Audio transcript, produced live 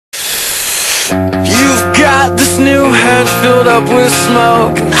You've got this new head filled up with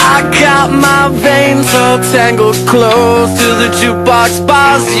smoke, and I got my veins all tangled close to the jukebox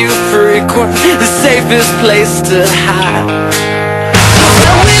bars you frequent, the safest place to hide.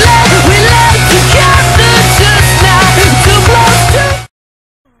 So we lay together just now, too close to.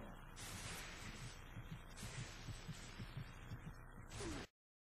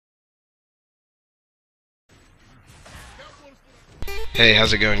 Hey,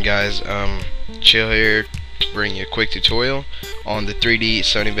 how's it going, guys? Chill here to bring you a quick tutorial on the 3D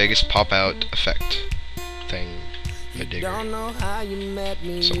Sony Vegas pop-out effect thing. Something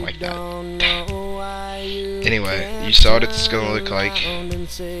like that. Anyway, you saw what it's gonna look like.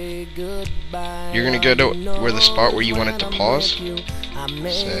 You're gonna go to where the spot where you want it to pause.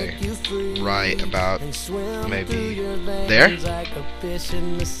 Say right about maybe there.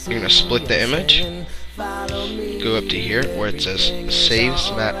 You're gonna split the image. Go up to here where it says save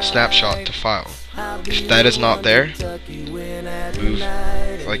snapshot to file. If that is not there, move,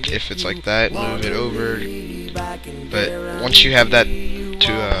 like if it's like that, move it over. But once you have that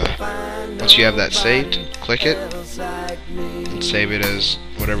saved, click it and save it as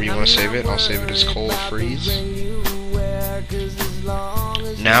whatever you want to save it. I'll save it as cold freeze.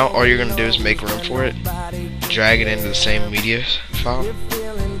 Now all you're gonna do is make room for it, drag it into the same media file,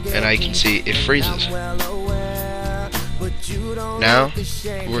 and now you can see it freezes. Now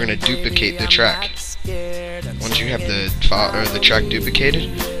we're gonna duplicate the track. Once you have the file or the track duplicated,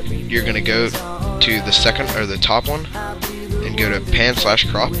 you're gonna go to the second or the top one and go to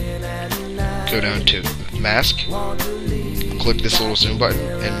pan/crop. Go down to mask. Click this little zoom button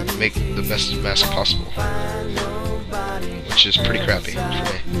and make the best mask possible, which is pretty crappy for me.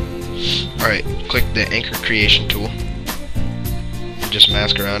 Alright, click the anchor creation tool. Just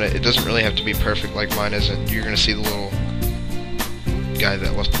mask around it. It doesn't really have to be perfect like mine isn't. You're gonna see the little guy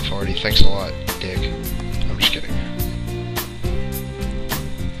that left the party. Thanks a lot, Dick. I'm just kidding.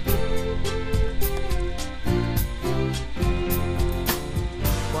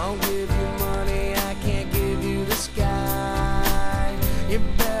 Won't give you money, I can't give you the sky. You're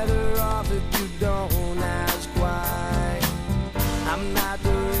better off if you don't ask why. I'm not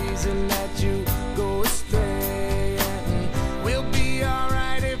the reason that you go astray. We'll be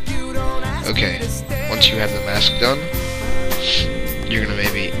alright if you don't ask. Okay, once you have the mask done, you're gonna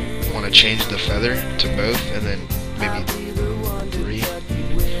maybe want to change the feather to both, and then maybe 3.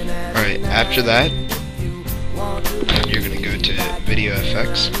 Alright, after that, you're gonna go to video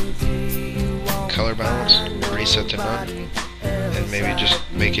effects, color balance, reset to none, and maybe just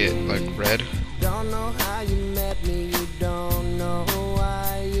make it like red.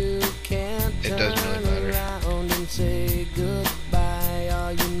 It doesn't really matter.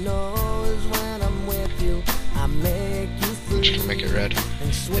 I'm just gonna make it red,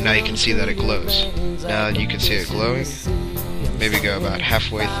 and now you can see that it glows. Now you can see it glowing. Maybe go about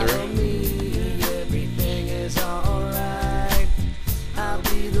halfway through,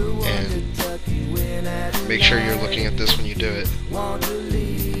 and make sure you're looking at this when you do it.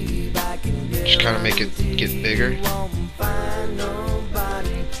 Just kind of make it get bigger.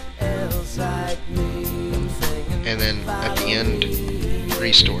 And then at the end,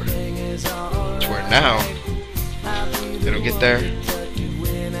 restore. To where now it'll get there,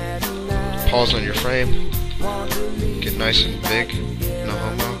 pause on your frame, get nice and big, no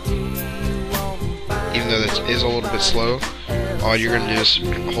homo. Even though that is a little bit slow, all you're going to do is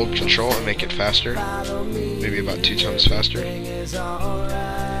hold control and make it faster, maybe about 2 times faster.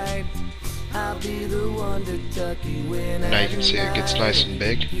 Now you can see it gets nice and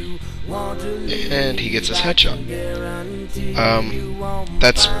big, and he gets his headshot.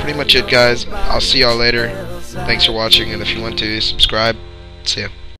 That's pretty much it, guys. I'll see y'all later. Thanks for watching, and if you want to, subscribe. See ya.